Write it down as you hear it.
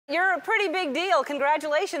You're a pretty big deal.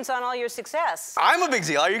 Congratulations on all your success. I'm a big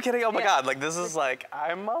deal. Are you kidding? Oh my God, like this is like,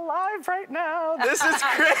 I'm alive right now. This is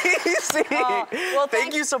crazy. Well,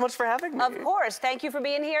 thank you so much for having me. Of course, thank you for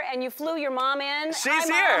being here. And you flew your mom in. She's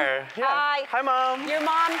here. Yeah. Hi. Hi, Mom. Your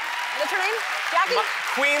mom, what's her name? Jackie?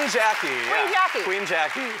 Queen Jackie. Queen Jackie. Queen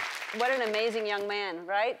Jackie. What an amazing young man,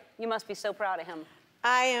 right? You must be so proud of him.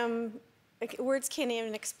 I am, words can't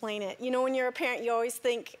even explain it. You know, when you're a parent, you always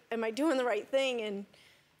think, am I doing the right thing? And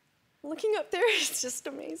looking up there is just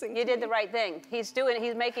amazing. You did the right thing. He's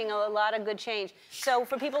making a lot of good change. So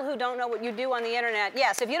for people who don't know what you do on the internet,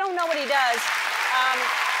 yes, if you don't know what he does,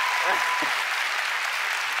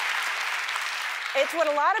 it's what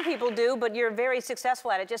a lot of people do, but you're very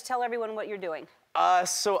successful at it. Just tell everyone what you're doing.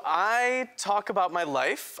 So I talk about my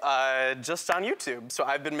life just on YouTube. So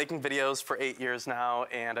I've been making videos for 8 years now,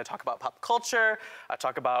 and I talk about pop culture. I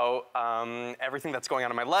talk about everything that's going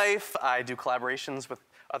on in my life. I do collaborations with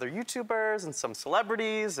other YouTubers and some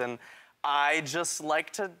celebrities, and I just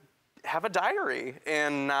like to have a diary.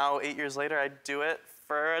 And now, 8 years later, I do it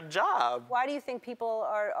for a job. Why do you think people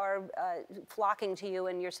are flocking to you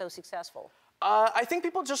and you're so successful? I think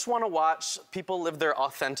people just want to watch people live their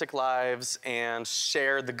authentic lives and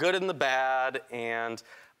share the good and the bad and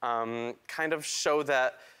kind of show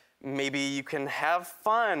that maybe you can have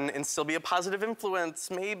fun and still be a positive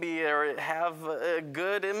influence, maybe, or have a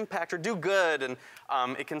good impact or do good, and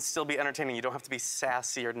it can still be entertaining. You don't have to be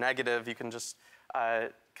sassy or negative. You can just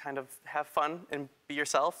kind of have fun and be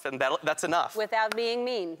yourself, and that's enough. Without being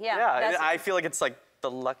mean, yeah. Yeah, I feel like it's like the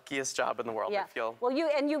luckiest job in the world, yeah. I feel. Well,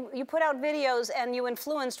 you put out videos and you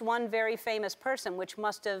influenced one very famous person, which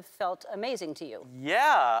must have felt amazing to you.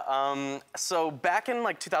 Yeah, so back in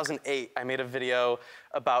like 2008, I made a video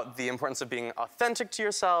about the importance of being authentic to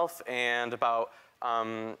yourself and about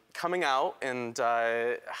coming out and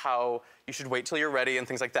how you should wait till you're ready and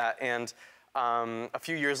things like that. And a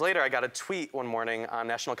few years later, I got a tweet one morning on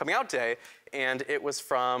National Coming Out Day, and it was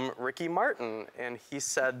from Ricky Martin, and he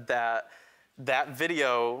said that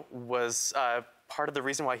video was part of the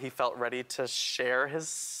reason why he felt ready to share his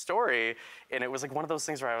story. And it was like one of those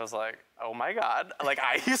things where I was like, oh my God. Like,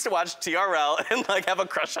 I used to watch TRL and like have a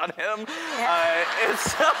crush on him. Yeah. And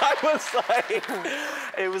so I was like,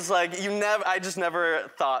 it was like, I just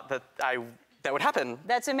never thought that that would happen.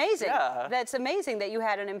 That's amazing. Yeah. That's amazing that you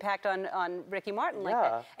had an impact on Ricky Martin like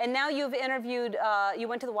that. And now you've interviewed, you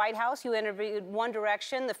went to the White House, you interviewed One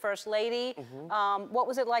Direction, the First Lady. Mm-hmm. What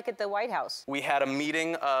was it like at the White House? We had a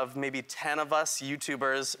meeting of maybe 10 of us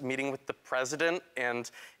YouTubers meeting with the president,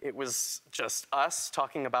 and it was just us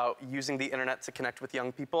talking about using the internet to connect with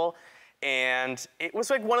young people. And it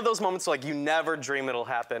was like one of those moments like you never dream it'll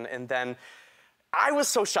happen, and then I was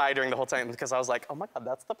so shy during the whole time because I was like, oh my God,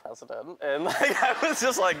 that's the president. And like, I was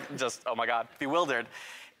just like, oh my God, bewildered.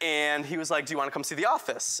 And he was like, do you want to come see the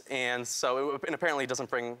office? And so, and apparently he doesn't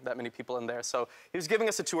bring that many people in there. So he was giving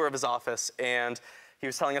us a tour of his office, and he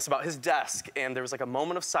was telling us about his desk. And there was like a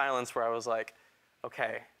moment of silence where I was like,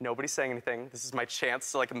 okay, nobody's saying anything. This is my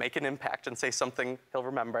chance to like make an impact and say something he'll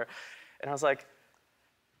remember. And I was like,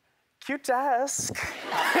 cute desk.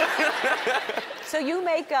 So you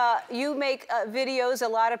make videos. A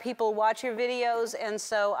lot of people watch your videos, and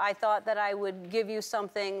so I thought that I would give you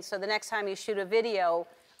something. So the next time you shoot a video,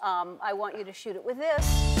 I want you to shoot it with this.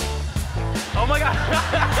 Oh my God!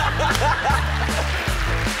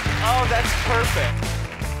 Oh, that's perfect.